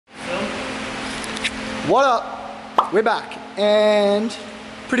What up? We're back and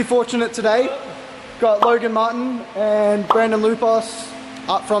pretty fortunate today. Got Logan Martin and Brandon Loupos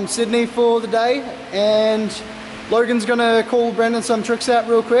up from Sydney for the day, and Logan's gonna call Brandon some tricks out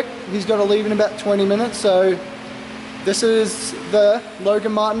real quick. He's got to leave in about 20 minutes, so this is the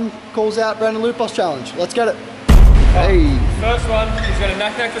Logan Martin calls out Brandon Loupos challenge. Let's get it. Hey. First one, he's going to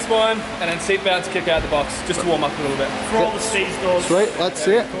knack the spine and then seat bounce kick out the box just to warm up a little bit. For all the Steez doors. Sweet, let's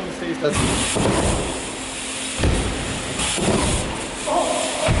see it.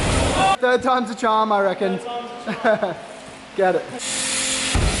 Third time's a charm, I reckon. Get it.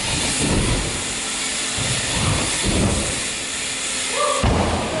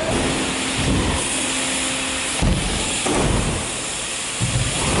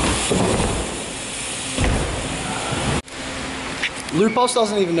 Loupos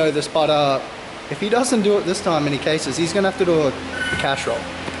doesn't even know this, but if he doesn't do it this time in any cases, he's gonna have to do a cash roll.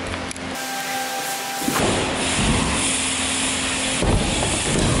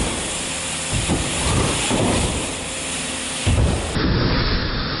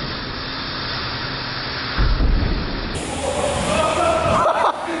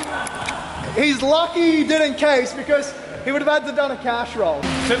 He's lucky he didn't case, because he would have had to done a cash roll.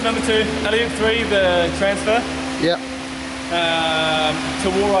 Tip number 2, alley-oop 3, the transfer. Yep. To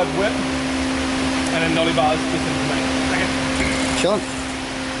wall ride whip, and then nollie bars just into the main. Okay. Chillin'.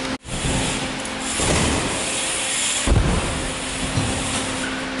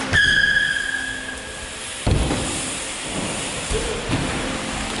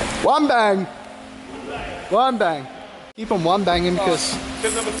 One bang. One bang. Keep on one banging because.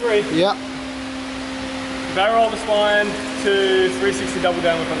 Tip number 3. Yeah. Barrel the spine to 360 double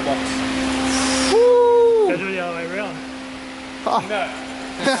down whip on the box. Woo! Gotta do it the other way around. Oh. No.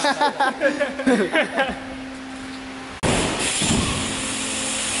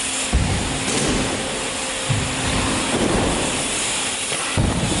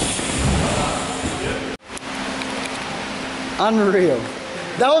 Unreal.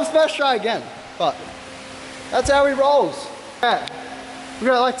 That was best try again, but that's how he rolls. Yeah. We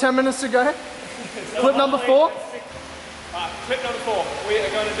got like 10 minutes to go. Clip number 4. Clip number 4. We are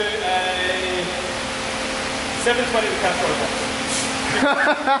going to do a 720 to cash roll box.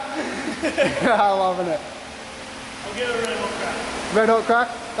 I'm loving it. I'll give it a red hot crack. Red hot crack?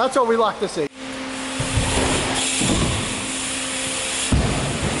 That's what we like to see.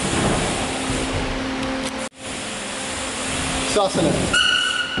 Sussing it.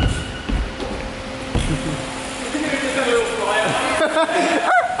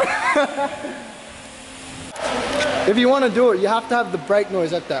 If you want to do it, you have to have the brake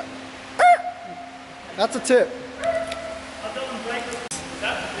noise at that. That's a tip.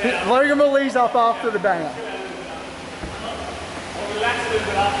 Logan will ease up after the banger. I'll relax a little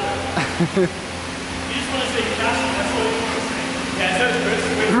bit after it. You just want to see cash, that's all you want to see. Yeah, so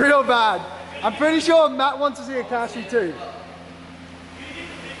it's Real bad. I'm pretty sure Matt wants to see a cashy too.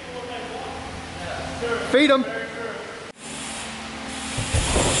 Feed him.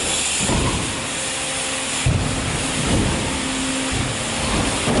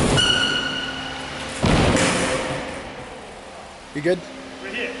 You good?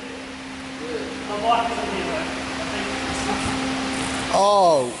 We're here. My wife is in here though.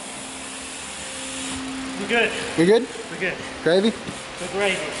 Oh. We're good. You good? We're good. Gravy? We're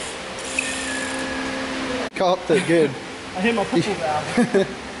gravy. Copped it good. I hit my purple valve.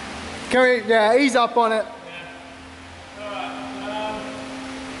 Can we, yeah, ease up on it.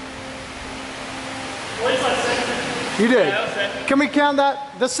 What is that 7? You did. Yeah, that was it. Can we count that?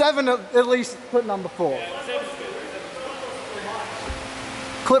 The 7 at least, clip number 4.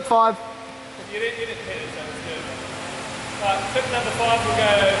 Clip 5. You didn't hit it, so it's good. Clip number 5 will go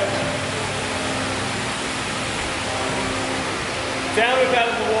down with out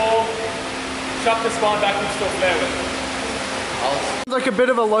of the wall, chuck the spine backwards to a flare whip. Like a bit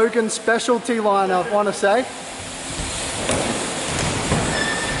of a Logan specialty line, I want to say.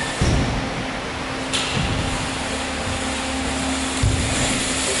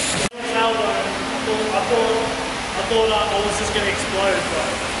 I thought I was just going to explode, but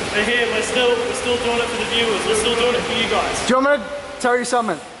we're here, we're still doing it for the viewers, we're still doing it for you guys. Do you want me to tell you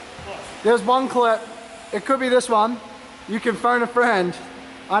something? What? There's one clip, it could be this one. You can phone a friend.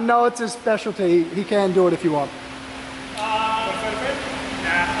 I know it's his specialty, he can do it if you want. I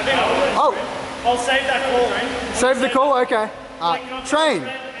think Oh, I'll save that call. save the call, okay. Train. So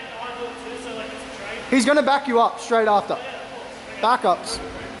like it's a train. He's gonna back you up straight after. Backups.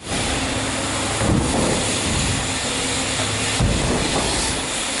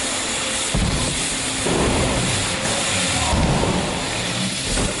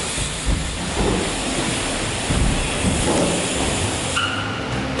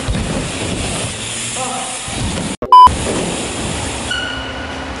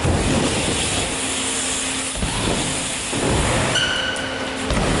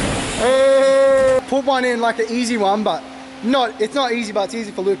 put one in like an easy one, but it's not easy, but it's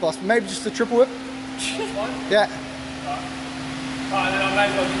easy for Loupos. Maybe just a triple whip. Yeah. Alright, then I may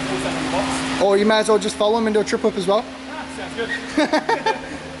as well just pull something in the box. Or you may as well just follow him and do a triple whip as well. Ah, sounds good.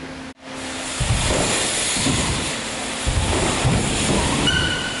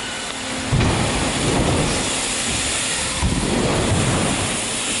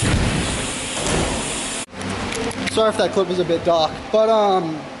 Sorry if that clip was a bit dark, but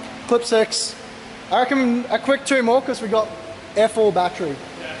clip 6. I reckon a quick 2 more because we got F4 battery.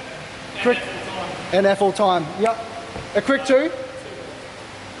 Yeah. Quick and F4 time. Yep. A quick 2.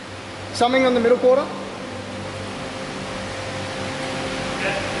 Something on the middle quarter.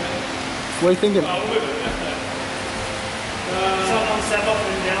 What are you thinking? I'll move it. Someone step up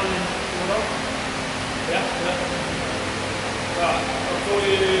and down in water. Yeah. Right, I'll call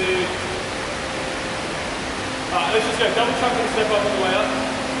you. Alright, let's just go double chunk and step up on the way up.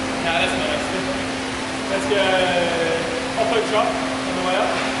 No, that's not actually. Let's go oppo chop on the way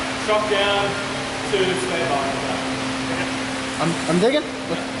up. Chop down to stay bar. I'm digging.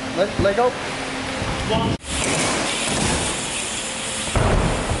 Let go. One.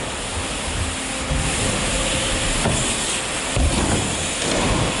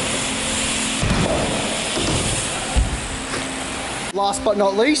 Last but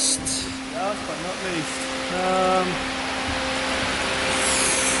not least. Last but not least.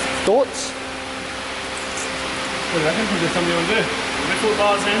 Thoughts? What do you reckon? Is there something you want to do? Ripple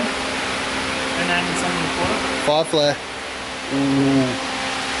bars in, and then some in the quarter. 5 flare. Ooh.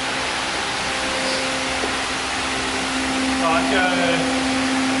 Alright,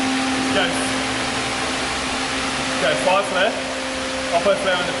 go 5 flare, oppo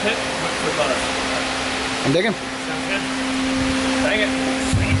flare on the pit, whip for butter. I'm digging. Sounds good. Bang it.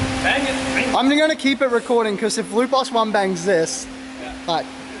 Bang it. I'm going to keep it recording because if Loupos one bangs this, like,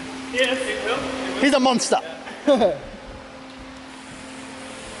 Yes. It will. he's a monster.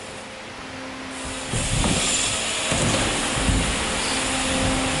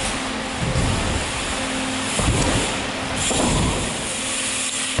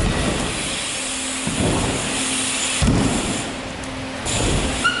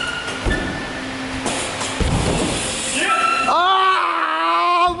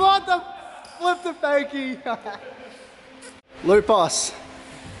 Ah, what the flip the fakie. Loupos.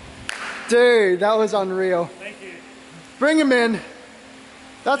 Dude, that was unreal. Thank you. Bring him in.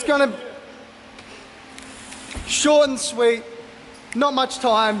 That's gonna short and sweet. Not much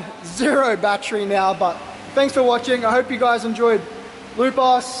time. 0 battery now, but thanks for watching. I hope you guys enjoyed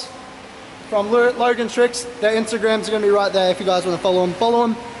Loupos from Logan Tricks. Their Instagrams are gonna be right there if you guys want to follow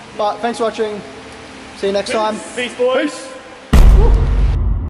them. But thanks for watching. See you next time. Peace, boys. Peace.